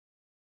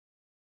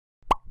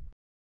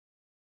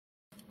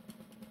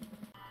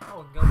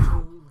Oh, go to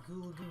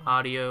Lagoon.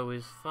 Audio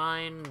is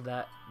fine.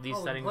 These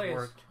settings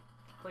worked.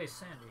 Play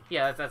Sandy.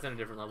 Yeah, that's in a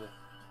different level.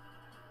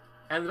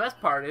 And the best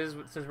part is,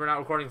 since we're not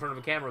recording in front of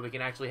a camera, we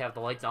can actually have the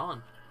lights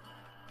on.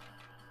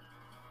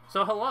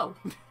 So, hello.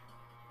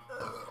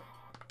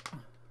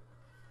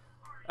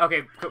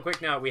 Okay,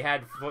 quick note. We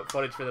had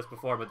footage for this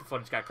before, but the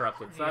footage got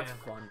corrupted, so that's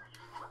fun.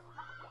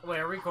 Wait,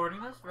 are we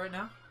recording this right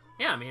now?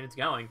 Yeah, I mean, it's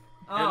going.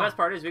 Oh. And the best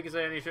part is we can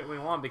say any shit we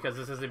want because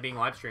this isn't being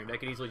live streamed. I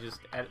could easily just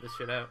edit this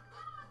shit out.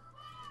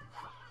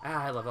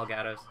 Ah, I love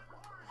Elgatos.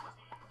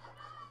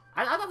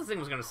 I thought this thing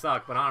was gonna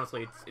suck, but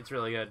honestly, it's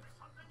really good.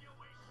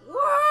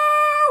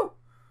 Woo!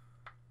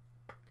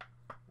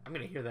 I'm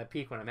gonna hear that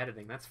peak when I'm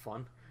editing. That's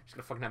fun. Just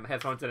gonna fucking have my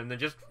headphones in and then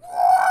just.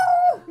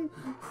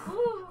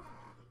 Woo!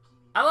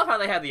 I love how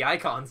they had the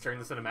icons during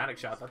the cinematic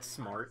shot. That's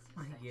smart.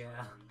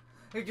 Yeah.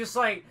 They're just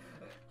like,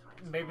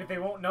 maybe they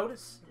won't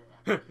notice.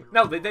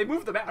 No, they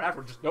moved them out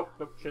after. Just nope,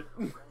 shit.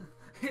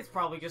 It's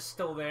probably just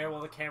still there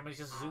while the camera's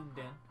just zoomed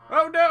in.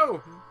 Oh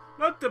no!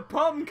 Not the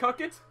bum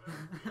cucket.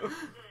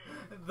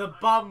 The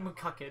bum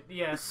cucket,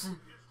 yes.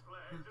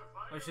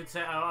 I should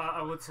say,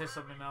 I would say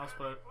something else,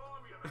 but...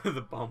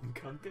 The bum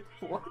cucket?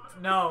 What?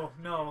 No,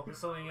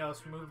 something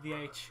else. Remove the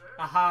H.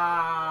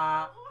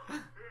 Aha!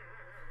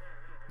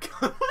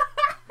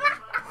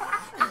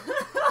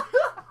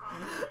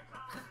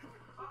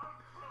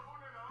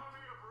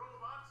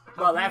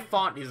 Well, that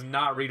font is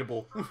not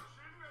readable.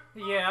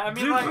 Yeah, I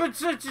mean, like...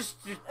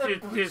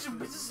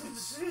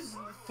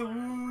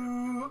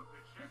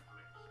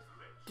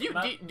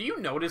 Do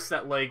you notice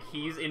that, like,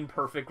 he's in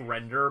perfect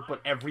render,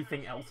 but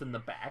everything else in the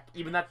back,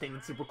 even that thing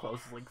that's super close,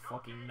 is, like,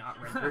 fucking not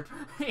rendered?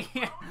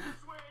 Yeah.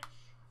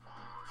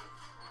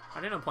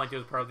 I didn't know Planty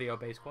was part of the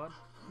Obey Squad.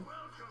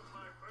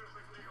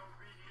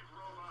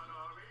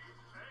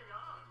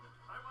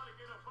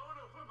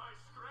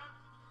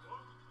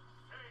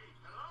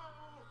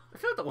 I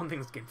feel like the one thing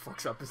this game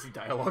fucks up is the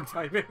dialogue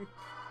timing.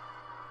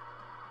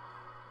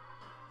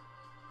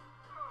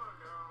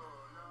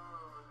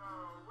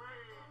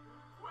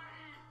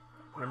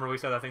 Remember we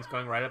said that thing's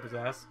going right up his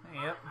ass?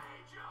 Yep.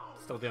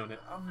 Still doing it.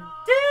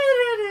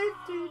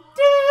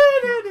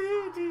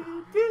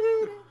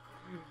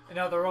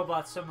 No, the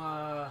robot's some,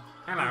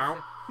 Hello.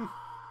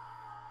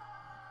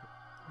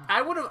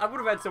 I would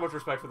have had so much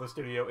respect for the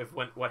studio if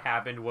what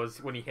happened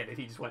was when he hit it,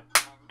 he just went,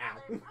 ow.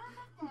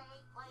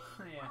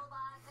 Yeah.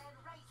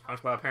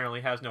 SpongeBob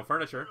apparently has no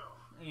furniture.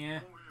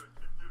 Yeah.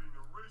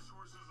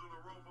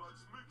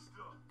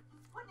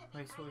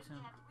 Resources.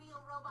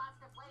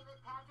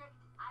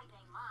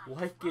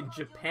 Like in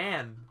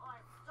Japan.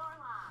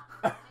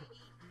 Do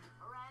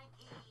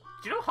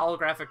you know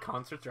holographic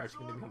concerts are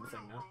actually going to become a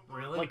thing now?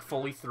 Really? Like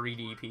fully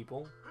 3D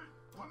people.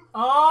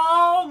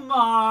 Oh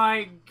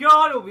my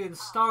god, it'll be in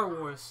Star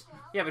Wars.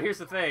 Yeah, but here's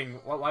the thing.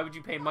 Why would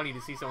you pay money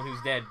to see someone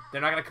who's dead? They're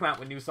not going to come out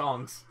with new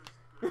songs.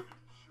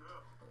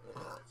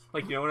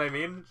 Like, you know what I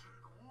mean?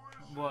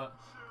 What?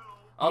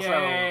 Also,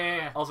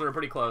 yeah. Also, we're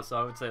pretty close, so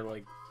I would say,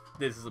 like,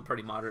 this is a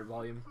pretty moderate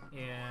volume.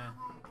 Yeah.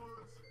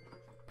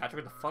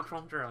 Patrick, what the fuck's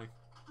wrong with your eye?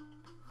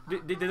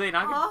 Did they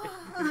not get...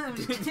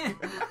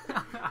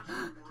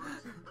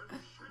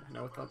 I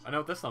know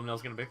what this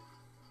thumbnail's gonna be.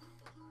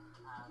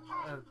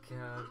 Oh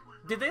god.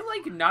 Did they,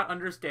 like, not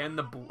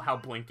understand how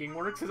blinking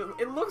works?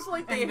 It looks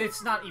like they... And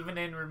it's not even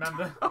in,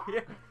 remember? Oh,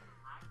 yeah.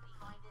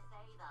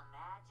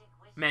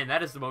 Man,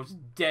 that is the most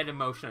dead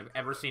emotion I've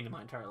ever seen in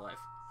my entire life.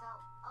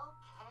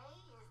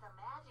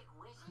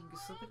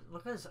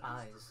 Look at his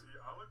eyes.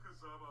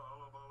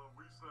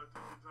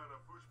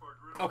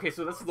 Okay,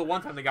 so this is the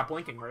one time they got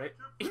blinking, right?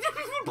 He didn't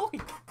even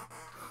blink.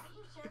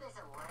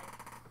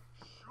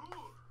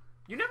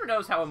 You never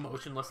notice how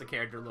emotionless the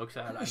character looks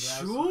at, I guess.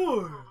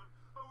 Sure.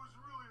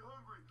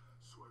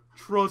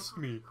 Trust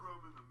me.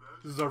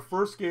 This is our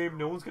first game.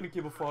 No one's gonna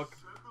give a fuck.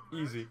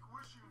 Easy.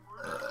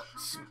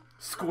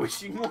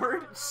 Squishing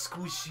word?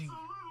 Squishing.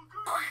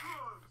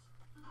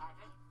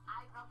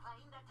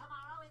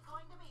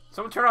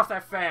 Someone turn off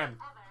that fan.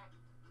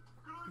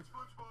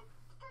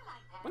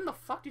 When the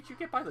fuck did you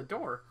get by the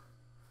door?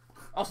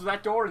 Also,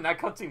 that door in that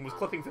cutscene was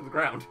clipping through the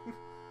ground.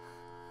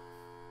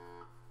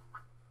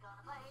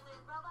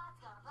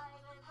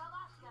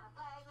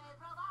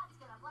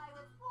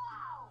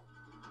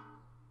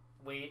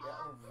 Wait,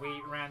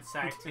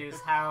 ransacked his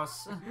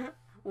house.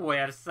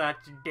 We're such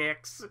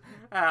dicks.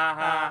 No,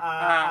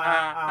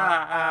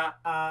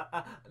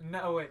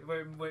 wait,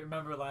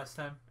 remember last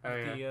time? Oh,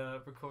 yeah.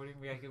 The recording?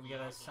 We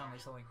gotta sound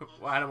like something.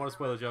 Well, I don't want to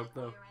spoil the joke,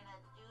 though.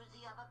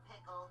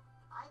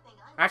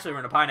 Actually, we're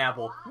in a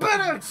pineapple.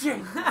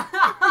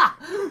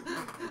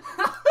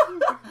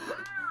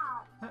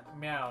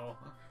 Meow.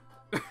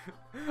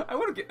 I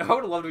would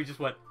have loved if we just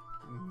went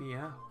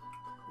meow.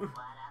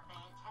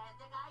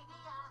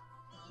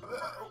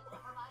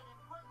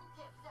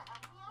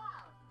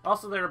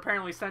 Also, they're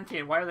apparently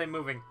sentient. Why are they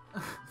moving?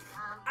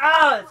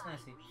 That's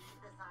nasty.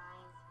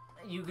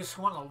 You just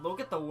want to look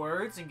at the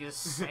words and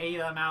just say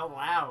them out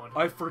loud.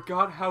 I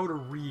forgot how to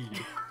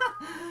read.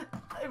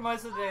 It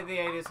must have been the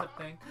 80s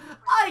thing.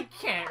 I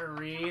can't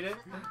read.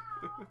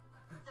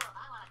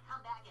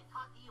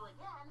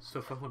 So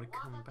if I want to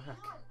come back...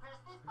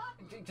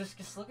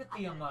 Just look at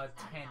the 10.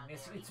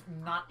 It's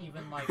not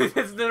even like...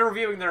 It's they're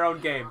reviewing their own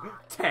game.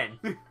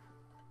 10.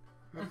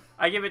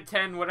 I give it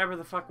 10, whatever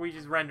the fuck we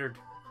just rendered.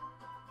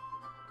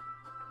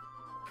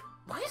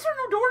 Why is there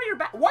no door to your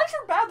bath? Why is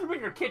your bathroom in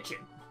your kitchen?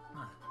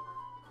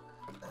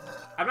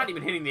 I'm not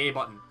even hitting the A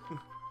button.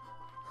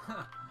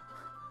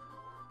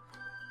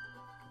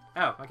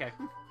 Oh, okay.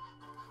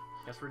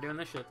 Guess we're doing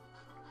this shit.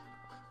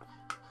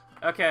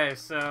 Okay,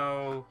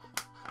 so...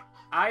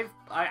 I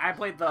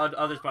played the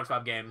other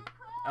SpongeBob game.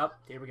 Oh,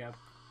 here we go.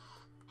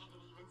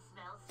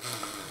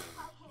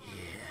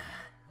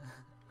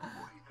 Yeah.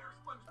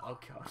 Oh,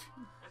 God.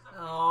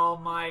 Oh,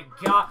 my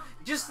God.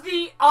 Just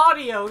the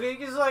audio.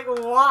 It's like,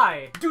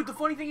 why? Dude, the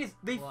funny thing is,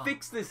 they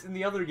fixed this in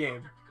the other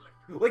game.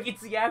 Like,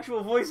 it's the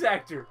actual voice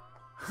actor.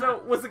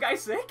 So, was the guy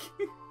sick?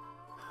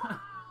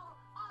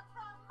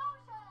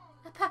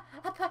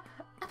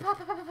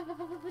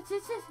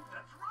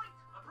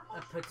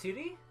 A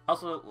patootie?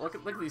 Also, look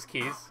at these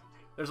keys.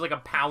 There's like a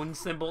pound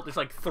symbol. There's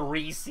like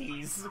 3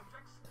 C's.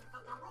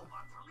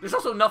 There's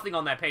also nothing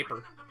on that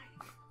paper.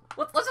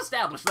 Let's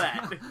establish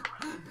that.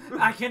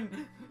 I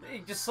can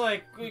just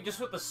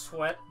with the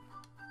sweat.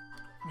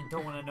 I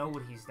don't want to know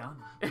what he's done.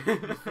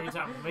 He's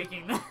out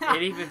making that.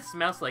 It even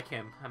smells like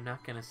him. I'm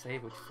not gonna say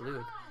which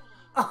fluid.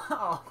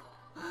 Oh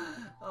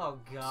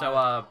God.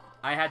 So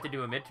I had to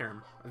do a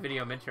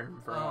video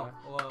midterm for.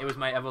 It was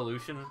my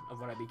evolution of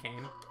what I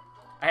became.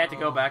 I had to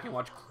go back and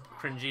watch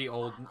cringy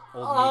old me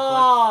clips.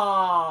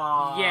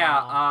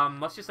 Yeah.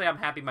 Let's just say I'm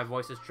happy my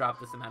voice has dropped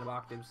this amount of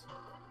octaves.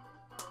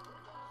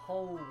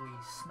 Holy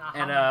snap!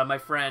 And my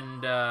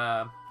friend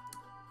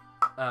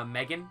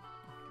Megan.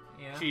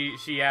 Yeah.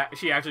 She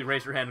actually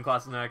raised her hand in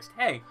class next.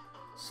 Hey,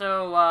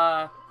 so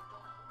are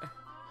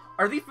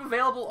these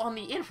available on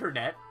the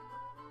internet?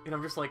 And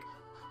I'm just like,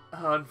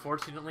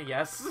 unfortunately,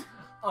 yes.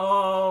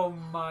 Oh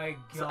my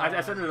God. So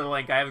I sent her the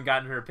link. I haven't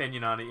gotten her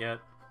opinion on it yet.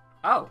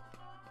 Oh,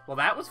 well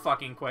that was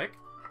fucking quick.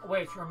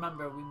 Wait,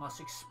 remember we must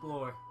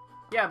explore.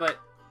 Yeah, but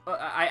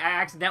I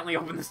accidentally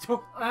opened this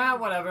door.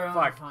 Whatever.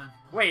 Fuck. Fine.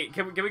 Wait,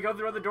 can we go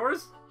through other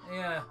doors?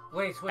 Yeah.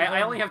 Wait.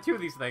 I only have 2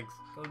 of these things.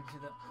 Go to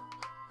the.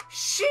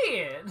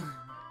 Shit!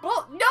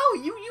 Well,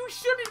 no, you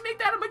shouldn't make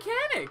that a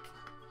mechanic.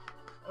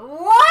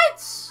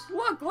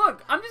 What?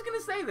 Look, I'm just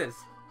gonna say this.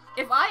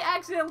 If I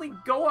accidentally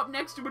go up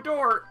next to a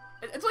door,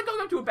 it's like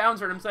going up to a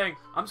bouncer and I'm saying,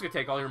 I'm just gonna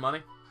take all your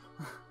money.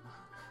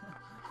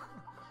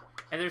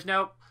 And there's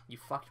no, you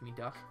fucked me,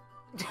 duck.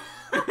 You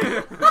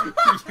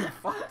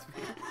fucked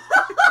me.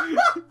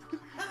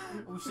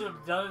 We should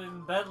have done it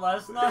in bed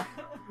last night.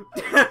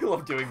 I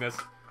love doing this.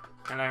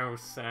 Hello,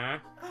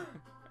 sir.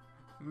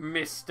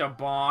 Mr.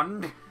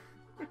 Bond.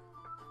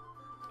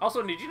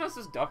 Also, did you notice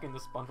this duck and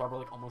this SpongeBob are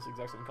like almost the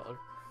exact same color?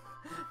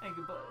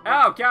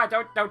 Oh God!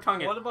 Don't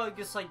tongue it. What about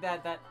just like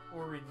that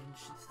orange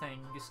thing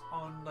just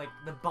on like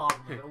the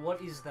bottom of it?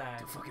 What is that?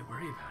 Don't fucking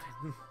worry about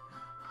it.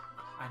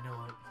 I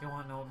know it. You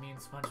want to know what me and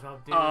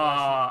SpongeBob did?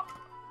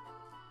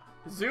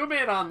 Zoom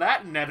in on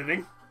that in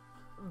editing.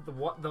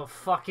 What the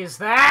fuck is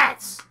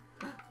that?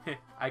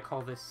 I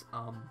call this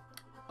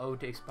Eau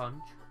de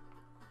Sponge.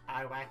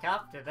 I whack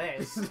up to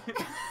this.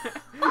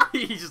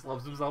 He just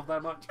loves himself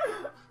that much.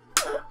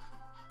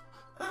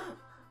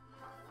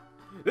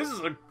 This is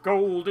a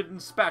golden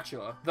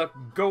spatula. The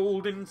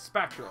golden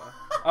spatula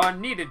are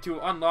needed to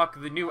unlock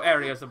the new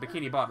areas of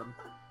Bikini Bottom.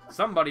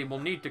 Somebody will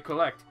need to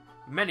collect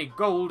many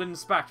golden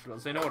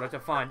spatulas in order to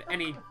find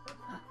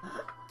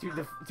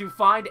to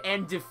find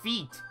and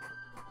defeat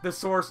the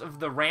source of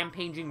the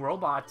rampaging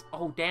robots.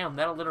 Oh damn,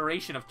 that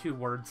alliteration of 2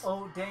 words.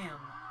 Oh damn.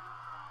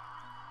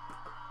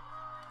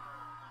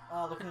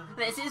 Look at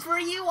this is for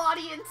you,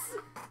 audience,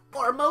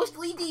 or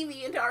mostly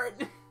deviant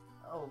art.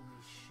 Holy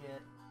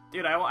shit.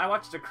 Dude, I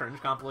watched a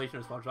cringe compilation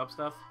of SpongeBob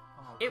stuff.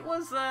 Oh, it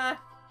was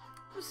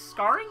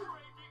scarring?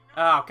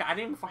 Oh, I didn't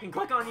even fucking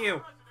click on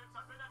you.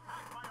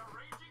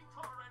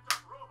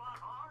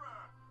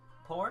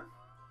 Porn?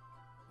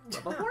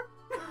 Porn?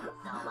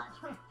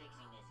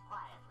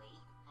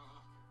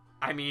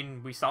 I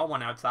mean, we saw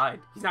one outside.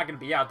 He's not gonna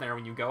be out there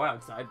when you go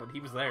outside, but he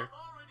was there.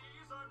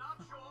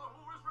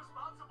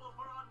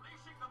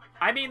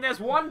 I mean, there's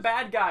one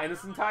bad guy in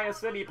this entire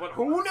city, but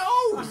who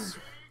knows?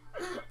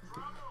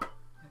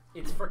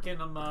 It's freaking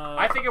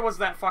I think it was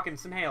that fucking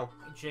Sinhale.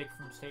 Jake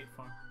from State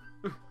Farm.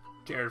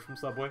 Jared from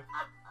Subway.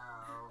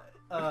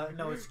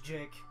 No, it's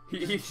Jake.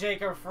 It's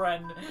Jake, our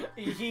friend.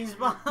 He's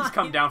behind. He's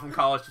come down from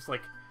college just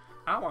like,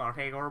 I want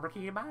to take over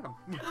Bikini Bottom.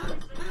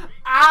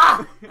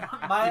 Ah!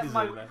 my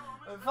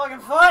fucking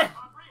foot!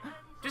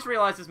 Just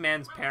realized this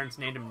man's parents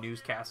named him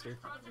Newscaster.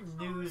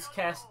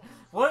 Newscast.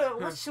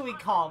 What should we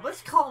call him?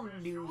 Let's call him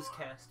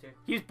Newscaster.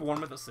 He was born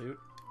with a suit.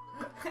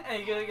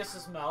 And he gets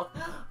his mouth.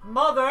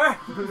 Mother!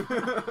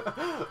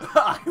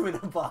 I'm an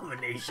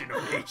abomination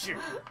of nature.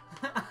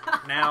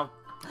 Now,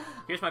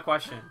 here's my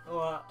question.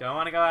 What? Don't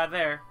want to go out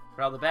there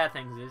where all the bad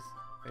things is.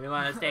 Or you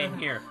want to stay in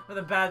here? Where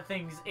the bad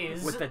things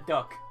is. With the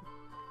duck.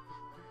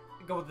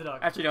 Go with the duck.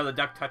 Actually, no, the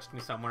duck touched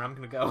me somewhere. I'm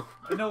gonna go.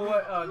 You know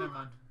what? Oh, never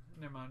mind.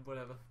 Never mind.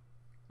 Whatever.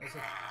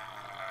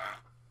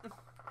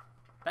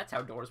 That's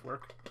how doors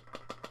work.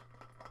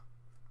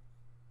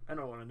 I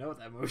don't want to know what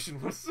that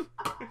motion was.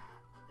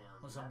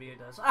 What zombie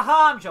does.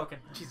 Aha! I'm joking.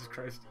 Jesus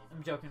Christ.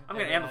 I'm joking. I'm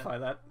gonna amplify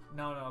that.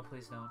 No, no,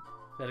 please don't.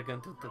 Better go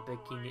to the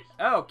bikini.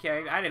 Oh,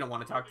 okay, I didn't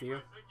want to talk to you.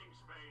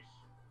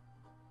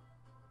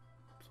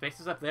 Space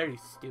is up there, you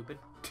stupid.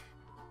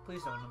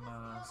 Please don't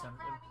send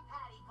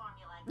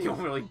You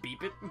don't really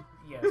beep it?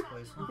 Yes,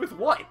 please. With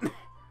what?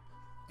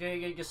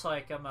 You're just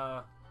like,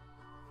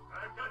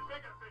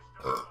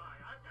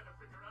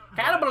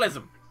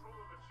 Cannibalism!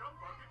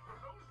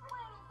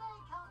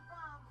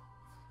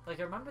 Like,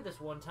 I remember this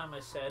one time I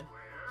said,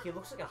 he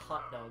looks like a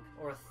hot dog,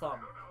 or a thumb.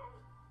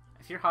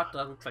 If your hot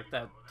dog looks like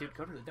that, dude,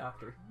 go to the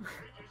doctor.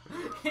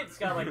 It's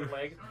got, like,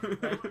 legs.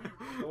 Right?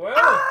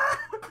 Whoa!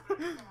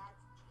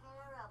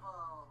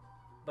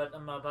 But,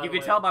 by you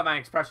can tell by my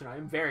expression, I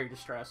am very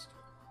distressed.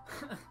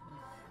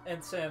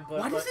 And Sam, but...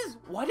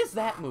 Why does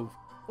that move?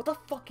 What the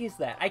fuck is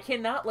that? I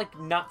cannot, like,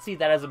 not see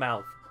that as a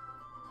mouth.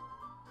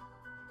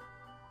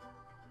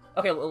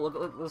 Okay,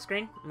 look the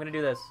screen. I'm gonna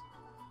do this.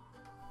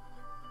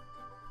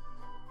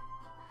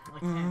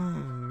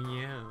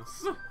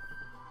 Yes.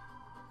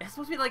 It's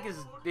supposed to be like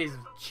his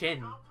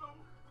chin.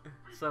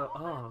 So,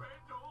 oh.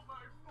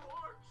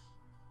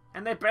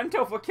 And they bent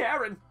over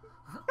Karen.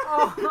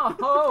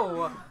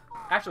 Oh!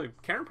 Actually,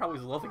 Karen probably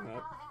is loving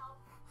that.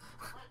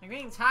 I'm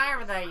getting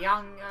tired of that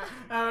young.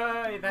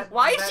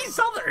 Why is she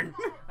Southern?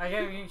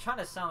 You're trying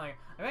to sound like.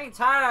 I'm getting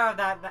tired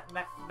of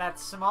that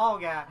small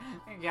guy.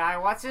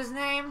 What's his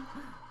name?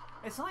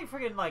 It's not like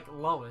freaking like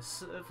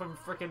Lois from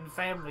freaking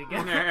Family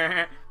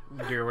Guy.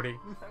 Dirty.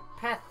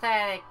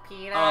 Pathetic,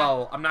 Peter.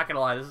 Oh, I'm not gonna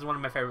lie. This is one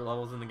of my favorite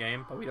levels in the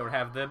game, but we don't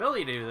have the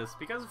ability to do this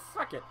because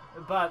fuck it.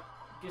 But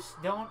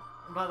just don't.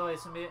 By the way,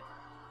 somebody.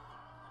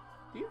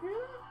 Do you hear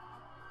that?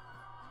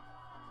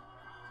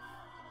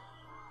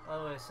 By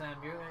the way, Sam,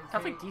 you're.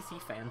 Sounds like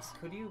DC fans.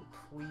 Could you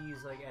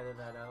please like edit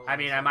that out? I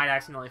mean, I might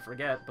accidentally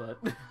forget, but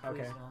okay.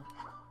 Please don't.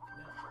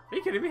 Are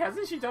you kidding me?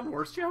 Hasn't she done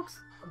worse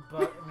jokes?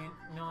 But I mean,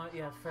 no,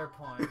 yeah, fair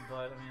point.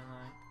 But I mean,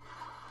 like,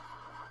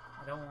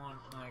 I don't want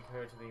like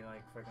her to be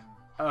like freaking.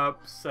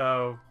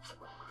 So,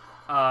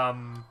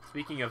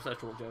 speaking of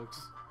sexual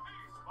jokes,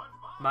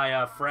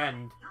 my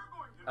friend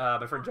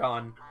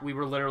John, we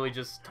were literally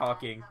just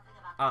talking,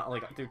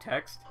 like through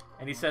text,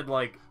 and he said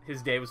like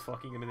his day was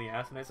fucking him in the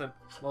ass, and I said,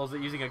 well, is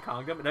it using a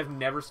condom? And I've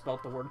never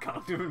spelt the word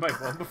condom in my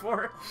phone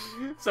before,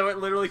 so it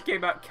literally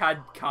came out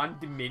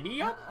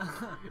condominium,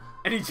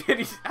 and he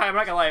I'm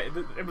not gonna lie,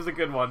 it was a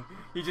good one.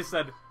 He just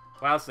said,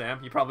 wow,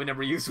 Sam, you probably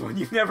never used one.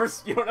 You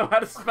don't know how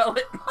to spell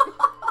it.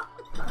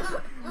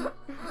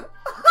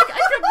 I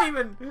couldn't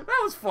even.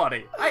 That was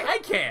funny. I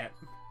can't.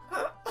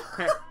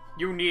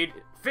 You need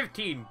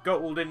 15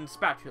 golden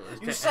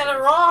spatulas. You said it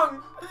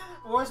wrong.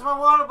 Where's my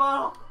water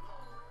bottle?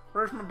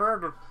 Where's my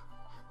burger?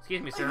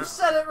 Excuse me, sir. You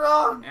said it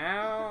wrong.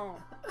 Ow.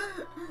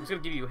 I'm just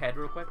gonna give you a head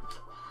real quick.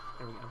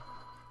 There we go.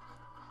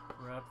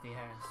 Rub the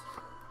ass.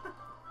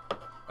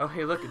 Oh,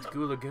 hey, look, it's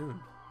Goo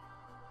Lagoon.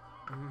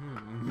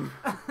 Mm.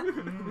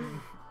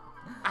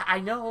 I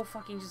know.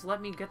 Fucking just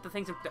let me get the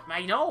things.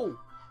 I know.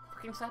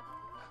 Fucking stop.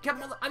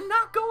 I'm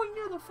not going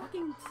near the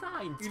fucking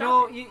sign.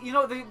 Stop it. You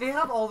know, they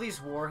have all these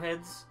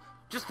warheads.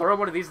 Just throw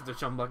one of these at the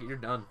chum bucket. You're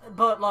done.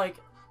 But like,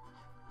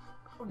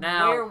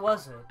 now, where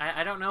was it?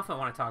 I don't know if I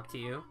want to talk to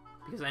you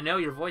because I know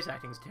your voice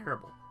acting is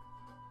terrible.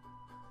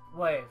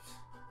 Wait,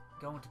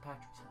 go into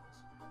Patrick's house.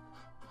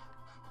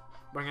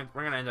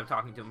 We're gonna end up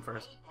talking to him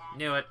first.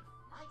 Knew it.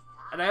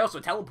 And I also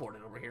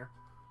teleported over here.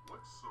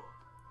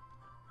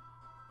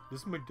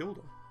 This is my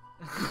dildo.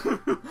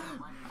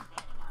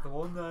 The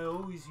one that I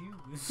always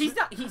use.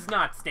 He's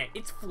not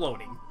it's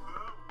floating.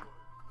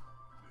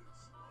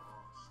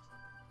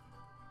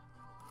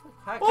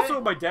 Also,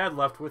 my dad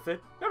left with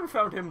it. Never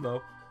found him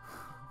though.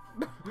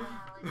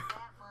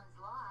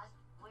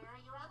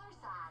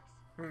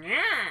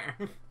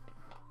 Yeah.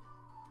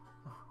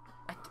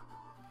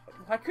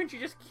 Why couldn't you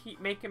just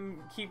make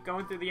him keep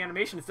going through the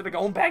animation instead of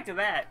going back to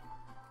that?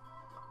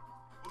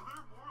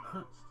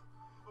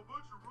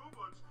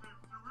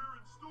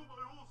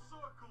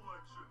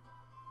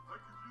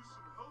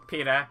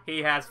 Peter,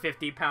 he has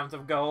 50 pounds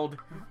of gold.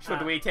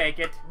 Should we take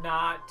it?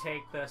 Not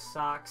take the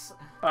socks.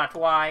 But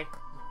why?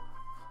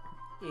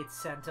 It's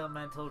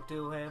sentimental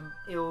to him.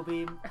 It will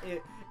be.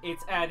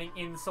 It's adding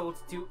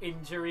insult to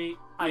injury.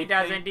 He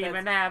doesn't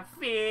even have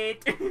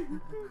feet.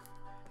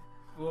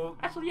 Well,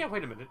 actually, yeah.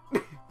 Wait a minute.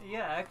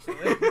 Yeah, actually.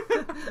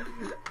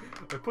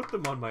 I put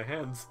them on my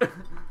hands.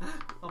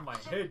 On my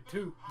head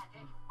too.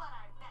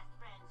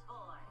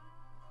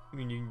 I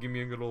mean, you can give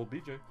me a good old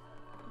BJ.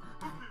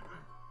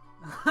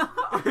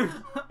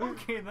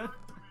 Okay then.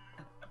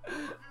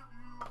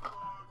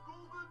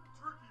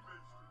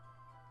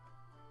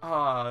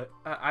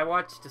 I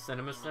watched the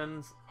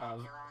CinemaSins.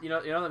 You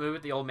know the movie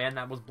with the old man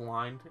that was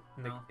blind.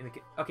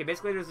 Okay,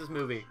 basically there's this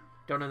movie.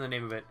 Don't know the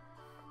name of it.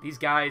 These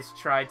guys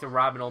tried to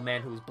rob an old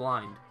man who was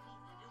blind,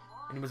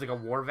 and he was like a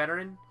war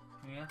veteran.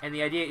 Yeah. And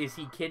the idea is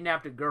he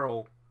kidnapped a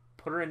girl,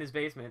 put her in his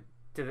basement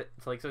so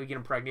he can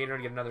impregnate her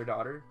and get another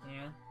daughter.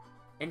 Yeah.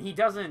 And he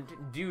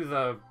doesn't do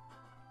the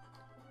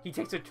He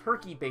takes a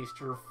turkey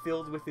baster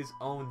filled with his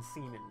own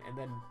semen, and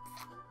then...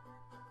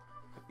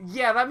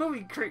 Yeah, that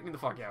movie creeped me the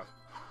fuck out.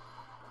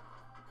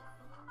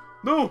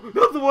 No,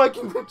 not the one I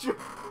can picture!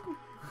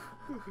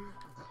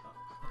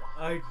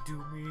 I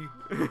do me.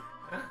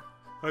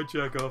 I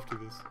jack off to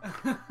this.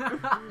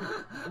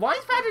 Why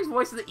is Patrick's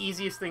voice the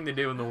easiest thing to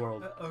do in the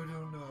world? I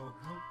don't know.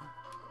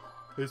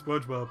 Hey,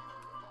 SpongeBob.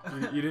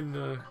 You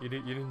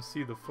didn't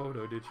see the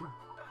photo, did you?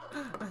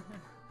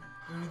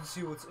 You didn't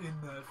see what's in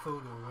that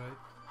photo, right?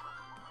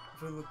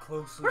 If I look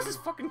closely... Where's this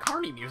fucking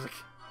carny music?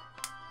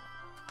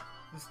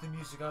 This is the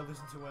music I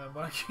listen to when I'm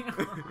working.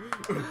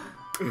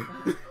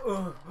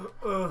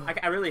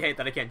 I really hate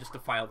that I can't just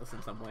defile this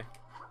in some way.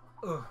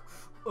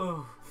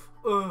 Oh,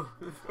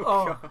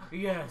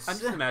 yes. I'm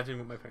just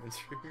imagining what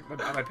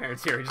my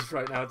parents hear just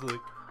right now. It's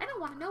like, I don't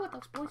want to know what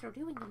those boys are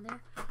doing in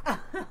there.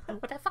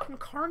 With that fucking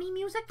carny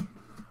music?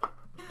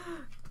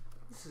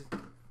 This is...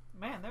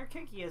 Man, they're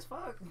kinky as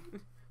fuck.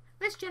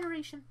 This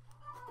generation.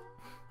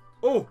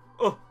 Oh,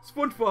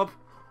 SpongeBob.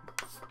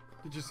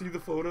 Did you see the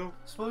photo?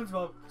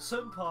 SpongeBob,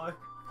 senpai.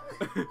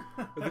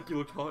 I think you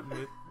looked hot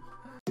in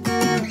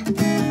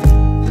it.